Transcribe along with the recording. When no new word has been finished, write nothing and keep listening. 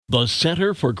The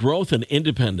Center for Growth and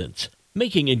Independence,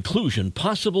 making inclusion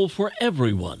possible for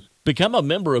everyone. Become a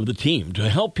member of the team to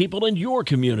help people in your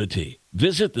community.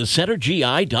 Visit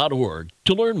thecentergi.org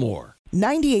to learn more.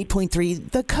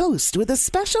 98.3 The Coast with a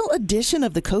special edition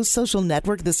of the Coast Social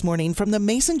Network this morning from the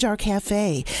Mason Jar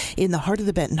Cafe in the heart of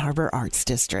the Benton Harbor Arts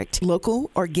District.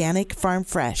 Local, organic, farm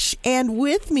fresh. And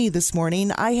with me this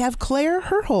morning, I have Claire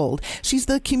Herhold. She's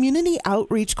the Community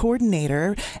Outreach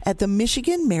Coordinator at the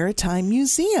Michigan Maritime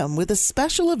Museum with a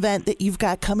special event that you've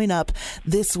got coming up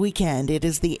this weekend. It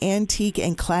is the Antique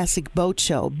and Classic Boat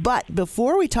Show. But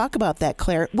before we talk about that,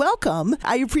 Claire, welcome.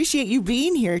 I appreciate you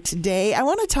being here today. I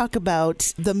want to talk about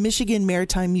the Michigan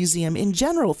Maritime Museum in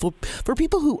general. For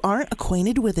people who aren't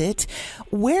acquainted with it,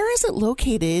 where is it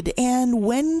located and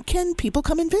when can people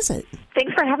come and visit?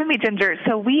 Thanks for having me, Ginger.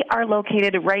 So we are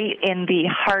located right in the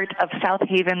heart of South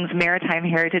Haven's Maritime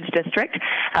Heritage District.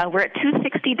 We're at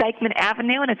 260 Dykeman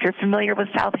Avenue, and if you're familiar with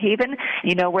South Haven,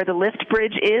 you know where the lift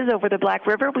bridge is over the Black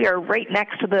River. We are right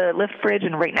next to the lift bridge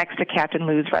and right next to Captain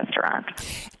Lou's restaurant.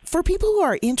 For people who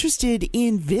are interested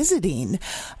in visiting,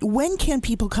 when can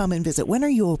people come and visit? When are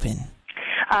you open?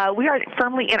 We are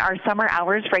firmly in our summer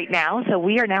hours right now, so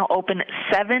we are now open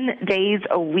 7 days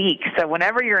a week. So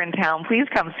whenever you're in town, please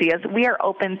come see us. We are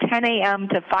open 10 a.m.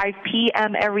 to 5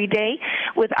 p.m. every day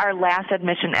with our last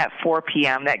admission at 4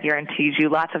 p.m. That guarantees you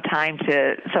lots of time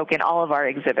to soak in all of our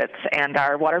exhibits and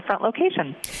our waterfront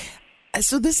location.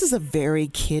 So this is a very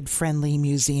kid-friendly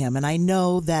museum, and I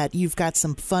know that you've got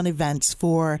some fun events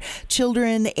for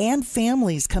children and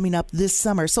families coming up this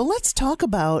summer. So let's talk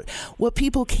about what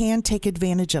people can take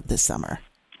advantage of this summer.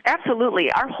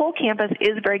 Absolutely. Our whole campus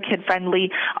is very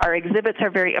kid-friendly. Our exhibits are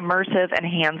very immersive and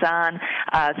hands-on.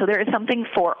 So there is something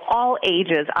for all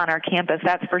ages on our campus,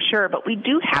 that's for sure. But we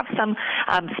do have some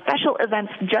special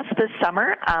events just this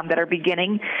summer that are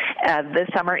beginning this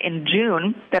summer in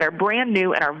June that are brand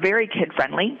new and are very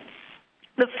kid-friendly.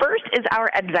 The first is our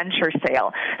adventure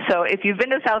sale. So if you've been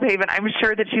to South Haven, I'm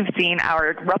sure that you've seen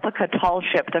our replica tall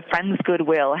ship, the Friends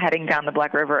Goodwill, heading down the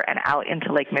Black River and out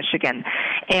into Lake Michigan.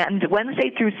 And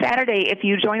Wednesday through Saturday, if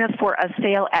you join us for a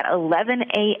sale at 11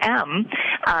 a.m.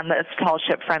 on the tall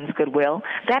ship Friends Goodwill,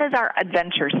 that is our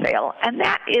adventure sale. And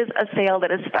that is a sale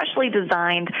that is specially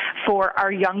designed for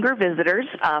our younger visitors,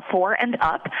 4 and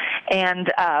up. And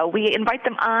we invite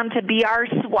them on to be our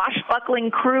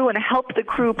swashbuckling crew and help the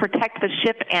crew protect the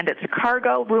ship and its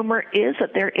cargo. Rumor is that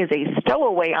there is a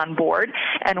stowaway on board,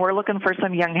 and we're looking for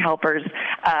some young helpers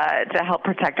to help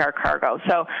protect our cargo.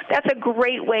 So that's a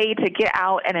great way to get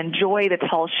out and enjoy the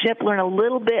tall ship, learn a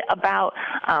little bit about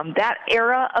that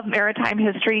era of maritime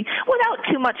history without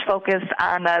too much focus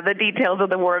on the details of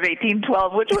the War of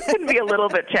 1812, which can be a little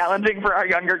bit challenging for our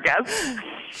younger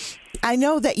guests. I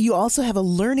know that you also have a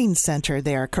learning center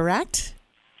there, correct?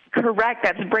 Correct.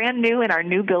 That's brand new in our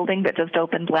new building that just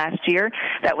opened last year.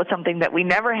 That was something that we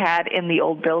never had in the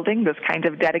old building, this kind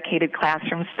of dedicated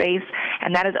classroom space,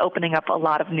 and that is opening up a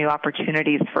lot of new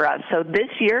opportunities for us. So this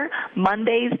year,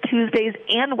 Mondays, Tuesdays,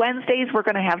 and Wednesdays, we're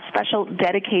going to have special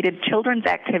dedicated children's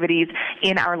activities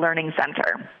in our learning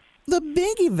center. The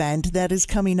big event that is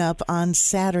coming up on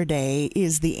Saturday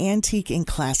is the Antique and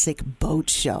Classic Boat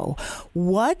Show.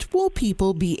 What will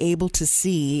people be able to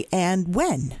see and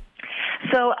when?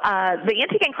 So the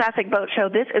Antique and Classic Boat Show,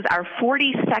 this is our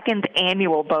 42nd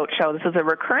annual boat show. This is a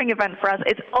recurring event for us.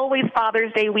 It's always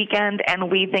Father's Day weekend,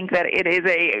 and we think that it is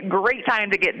a great time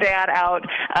to get Dad out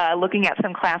looking at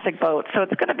some classic boats. So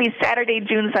it's going to be Saturday,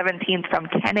 June 17th from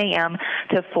 10 a.m.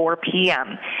 to 4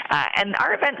 p.m. And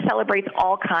our event celebrates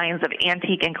all kinds of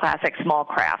antique and classic small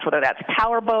craft, whether that's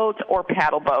power boats or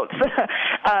paddle boats.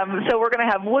 So we're going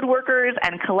to have woodworkers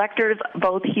and collectors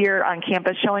both here on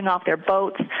campus showing off their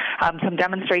boats, some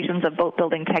demonstrations of boat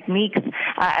building techniques,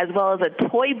 as well as a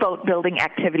toy boat building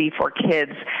activity for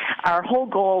kids. Our whole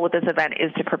goal with this event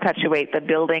is to perpetuate the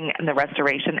building and the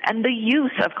restoration and the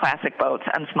use of classic boats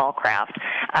and small craft.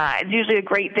 It's usually a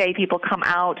great day. People come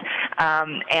out,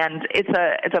 and it's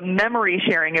a memory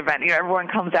sharing event. You know, everyone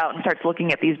comes out and starts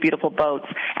looking at these beautiful boats,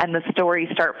 and the stories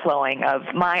start flowing of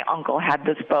my uncle had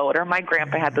this boat, or my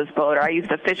grandpa had this boat, or I used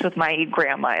to fish with my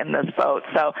grandma in this boat.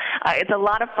 So it's a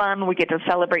lot of fun. We get to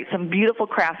celebrate some beautiful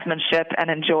craftsmanship and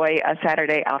enjoy a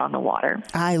Saturday out on the water.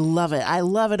 I love it. I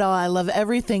love it all. I love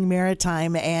everything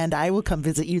maritime, and I will come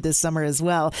visit you this summer as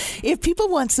well. If people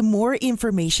want some more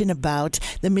information about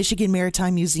the Michigan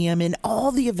Maritime Museum and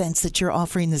all the events that you're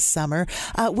offering this summer,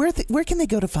 where can they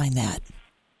go to find that?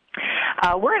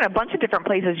 We're in a bunch of different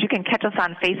places. You can catch us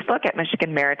on Facebook at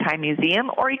Michigan Maritime Museum,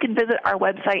 or you can visit our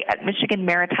website at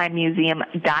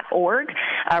michiganmaritimemuseum.org.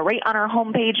 Right on our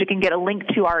homepage, you can get a link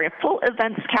to our full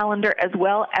events calendar as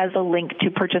well as a link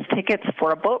to purchase tickets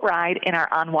for a boat ride in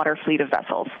our on-water fleet of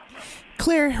vessels.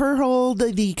 Claire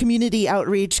Herhold, the Community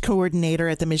Outreach Coordinator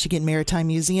at the Michigan Maritime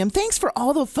Museum. Thanks for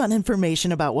all the fun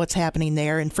information about what's happening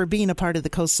there and for being a part of the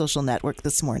Coast Social Network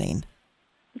this morning.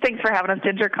 Thanks for having us,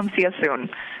 Ginger. Come see us soon.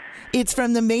 It's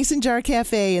from the Mason Jar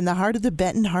Cafe in the heart of the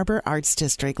Benton Harbor Arts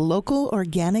District. Local,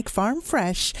 organic, farm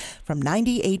fresh from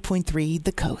 98.3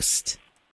 The Coast.